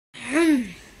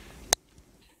Hey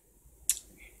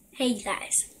you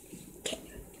guys. Okay.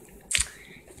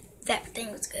 That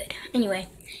thing was good. Anyway,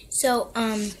 so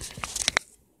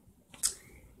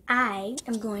I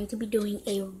am going to be doing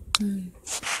a Bring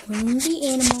the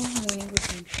Animal morning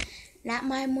routine. Not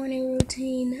my morning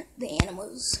routine, the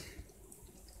animals.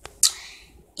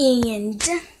 And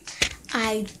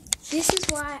this is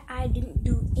why I didn't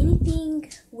do anything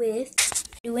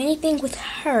with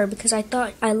her, because I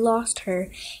thought I lost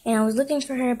her and I was looking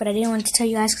for her, but I didn't want to tell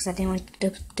you guys because I didn't want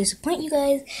to disappoint you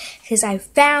guys, because I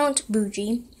found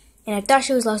Bougie and I thought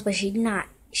she was lost, but she's not.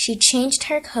 She changed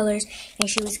her colors and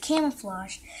she was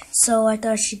camouflaged, so I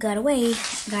thought she got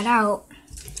out,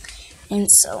 and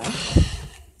so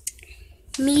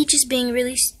me just being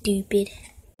really stupid.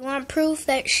 You want proof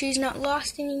that she's not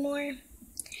lost anymore?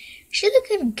 She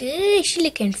looking good. She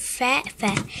looking fat.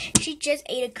 She just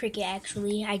ate a cricket,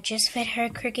 actually. I just fed her a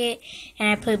cricket, and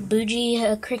I put Bougie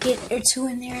a cricket or two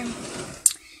in there.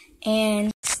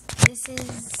 And this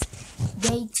is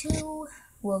day 2.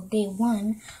 Well, day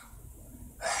 1.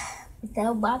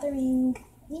 Without bothering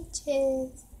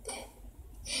Peaches.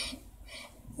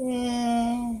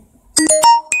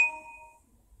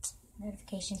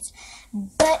 Notifications.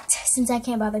 But since I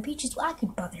can't bother Peaches, well, I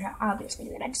could bother her, obviously,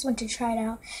 but I just want to try it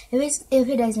out. If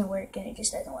it doesn't work, and it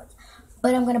just doesn't work.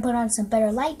 But I'm gonna put on some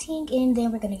better lighting, and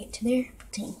then we're gonna get to their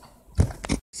routine.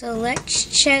 So let's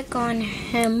check on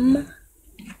him.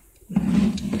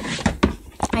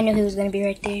 I knew he was gonna be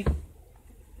right there.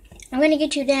 I'm gonna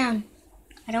get you down.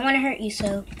 I don't want to hurt you,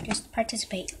 so just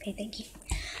participate. Okay, thank you.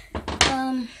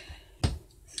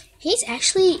 He's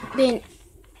actually been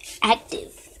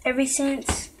active. Ever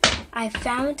since I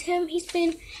found him, he's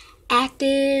been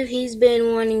active. He's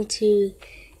been wanting to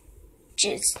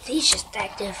he's just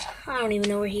active. I don't even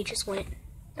know where he just went.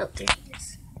 Oh, there he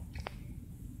is.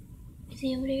 Is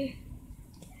he over there?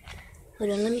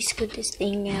 Hold on, let me scoot this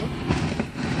thing out.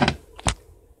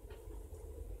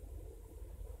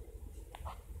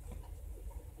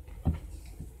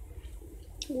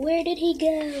 Where did he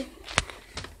go?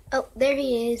 Oh, there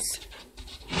he is.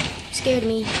 Scared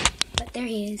me. But there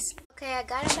he is. Okay, I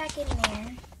got him back in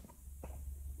there.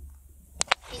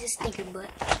 He's a stinker butt.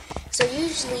 So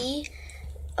usually,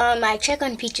 I check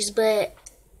on Peaches, but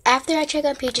after I check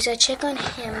on Peaches, I check on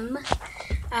him.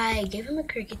 I give him a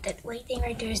cricket. That white thing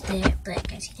right there is dead, but I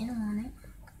guess he didn't want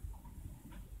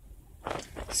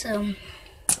it. So,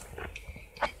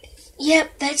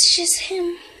 yep, that's just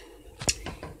him.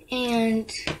 And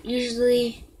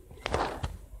usually,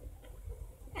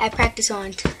 I practice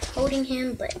on holding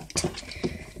him, but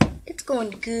it's going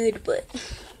good. But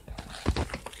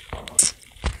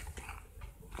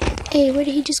hey, where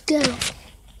did he just go?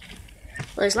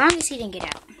 Well, as long as he didn't get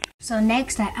out. So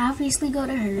next, I obviously go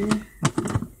to her.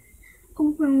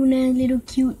 Oh, Rona, little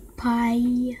cute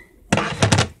pie.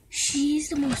 She's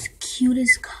the most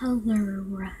cutest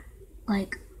color.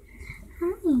 Like,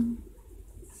 hi.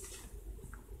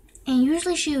 And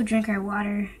usually she will drink her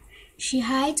water. She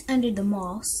hides under the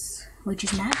moss, which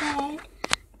is not bad,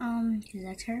 because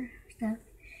that's her stuff.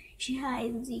 She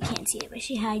hides, you can't see it, but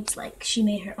she hides like she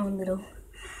made her own little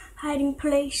hiding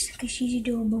place, because she's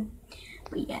adorable.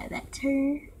 But yeah, that's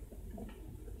her.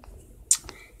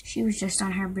 She was just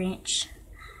on her branch.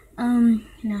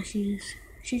 Now she's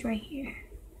right here.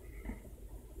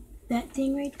 That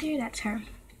thing right there, that's her.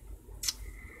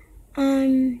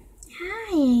 Hi,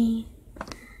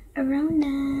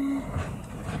 Arona.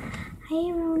 Hey,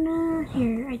 Rona.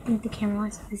 Here, I think the camera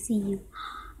wants to see you.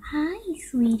 Hi,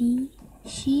 sweetie.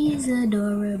 She's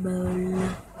adorable.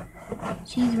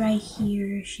 She's right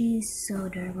here. She's so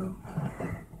adorable.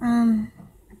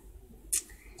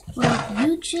 Well,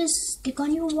 you just stick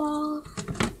on your wall.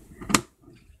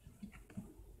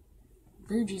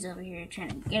 Bougie's over here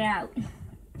trying to get out.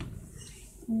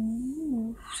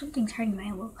 Ooh, something's hurting my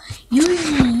elbow.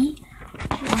 Usually,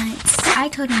 once I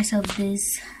told myself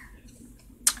this,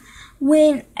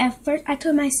 when at first I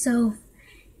told myself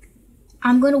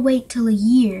I'm gonna wait till a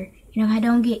year, and if I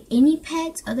don't get any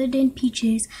pets other than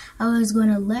Peaches, I was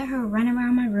gonna let her run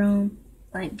around my room,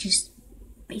 like just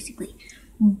basically.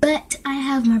 But I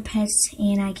have more pets,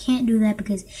 and I can't do that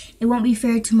because it won't be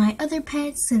fair to my other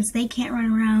pets, since they can't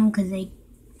run around because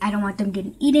I don't want them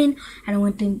getting eaten. I don't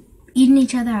want them eating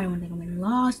each other. I don't want them getting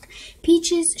lost.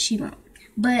 Peaches, she won't.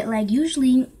 But like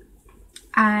usually,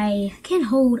 I can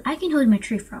hold my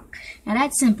tree frog. Now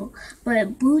that's simple.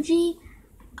 But Bougie,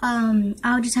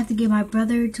 I'll just have to get my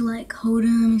brother to like hold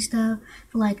him and stuff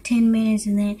for like 10 minutes,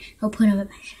 and then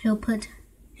he'll put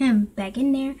him back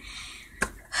in there.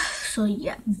 So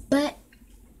yeah, but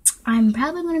I'm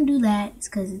probably gonna do that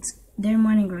because it's their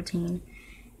morning routine.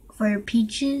 for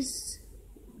Peaches,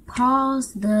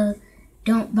 pause the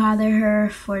don't bother her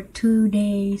for 2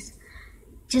 days.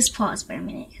 Just pause for a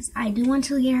minute, because I do want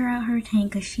to get her out her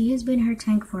tank, because she has been in her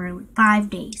tank for 5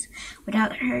 days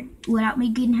without me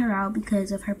getting her out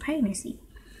because of her pregnancy.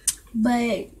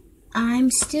 But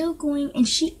I'm still going, and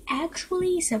she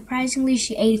actually, surprisingly,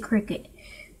 she ate a cricket.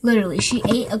 Literally, she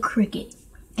ate a cricket.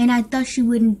 And I thought she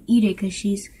wouldn't eat it because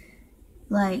she's,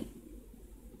 like,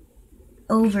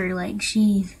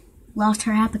 she lost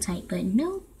her appetite. But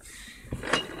no,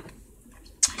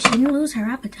 she didn't lose her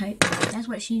appetite. That's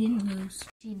what she didn't lose.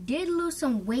 She did lose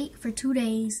some weight for 2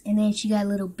 days, and then she got a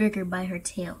little bigger by her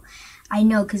tail. I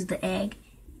know, because of the egg.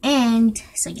 And,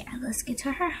 so yeah, let's get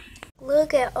to her.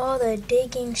 Look at all the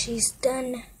digging she's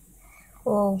done.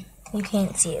 Well, you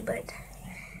can't see it, but...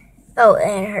 Oh,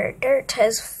 and her dirt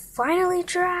has finally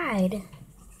dried.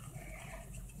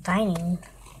 Finally.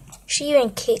 She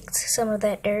even kicked some of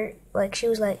that dirt. Like, she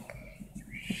was like,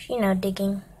 you know,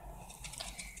 digging.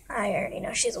 I already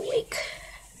know she's awake.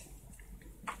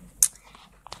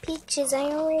 Peaches,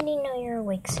 I already know you're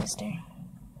awake, sister.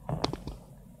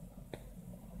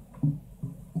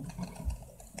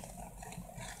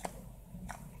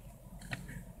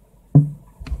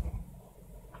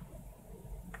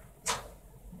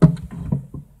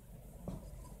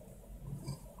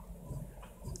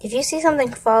 If you see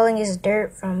something falling, it's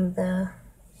dirt from the...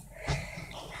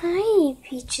 Hi,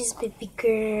 Peaches, baby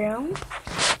girl.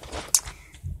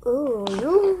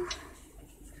 Ooh,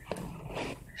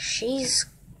 she's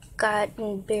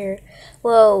gotten bigger.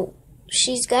 Well,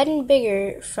 she's gotten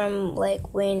bigger from,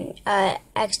 like, when I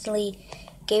accidentally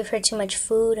gave her too much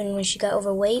food and when she got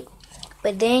overweight.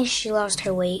 But then she lost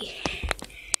her weight.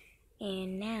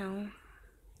 And now,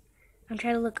 I'm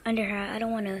trying to look under her. I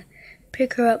don't want to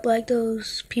pick her up like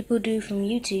those people do from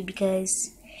YouTube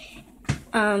because,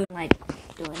 like,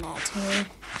 doing that to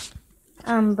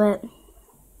me. But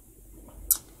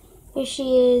here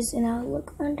she is, and I'll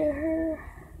look under her.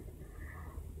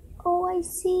 Oh, I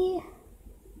see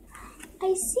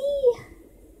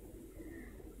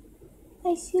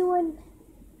one.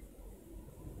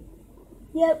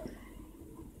 Yep.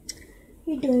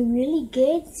 You're doing really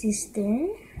good, sister.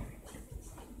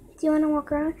 Do you want to walk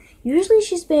around? Usually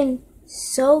she's been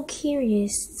so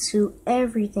curious to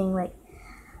everything, like,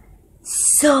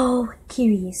 so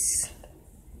curious.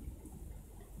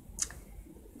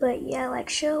 But yeah, like,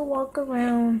 she'll walk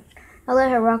around. I'll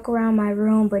let her walk around my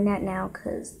room, but not now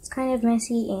because it's kind of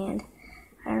messy and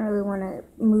I don't really want to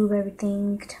move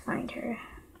everything to find her.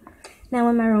 Now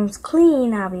when my room's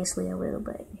clean, obviously I will,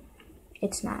 but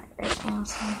it's not right now,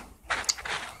 so.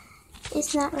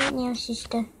 It's not right now,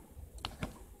 sister.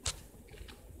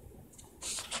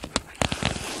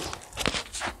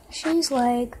 She's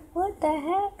like, what the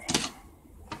heck?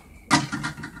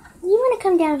 You want to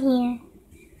come down here?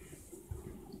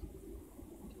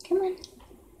 Come on.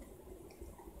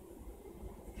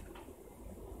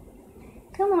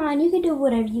 Come on, you can do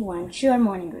whatever you want. It's your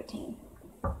morning routine.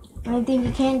 The only thing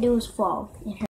you can't do is fall in her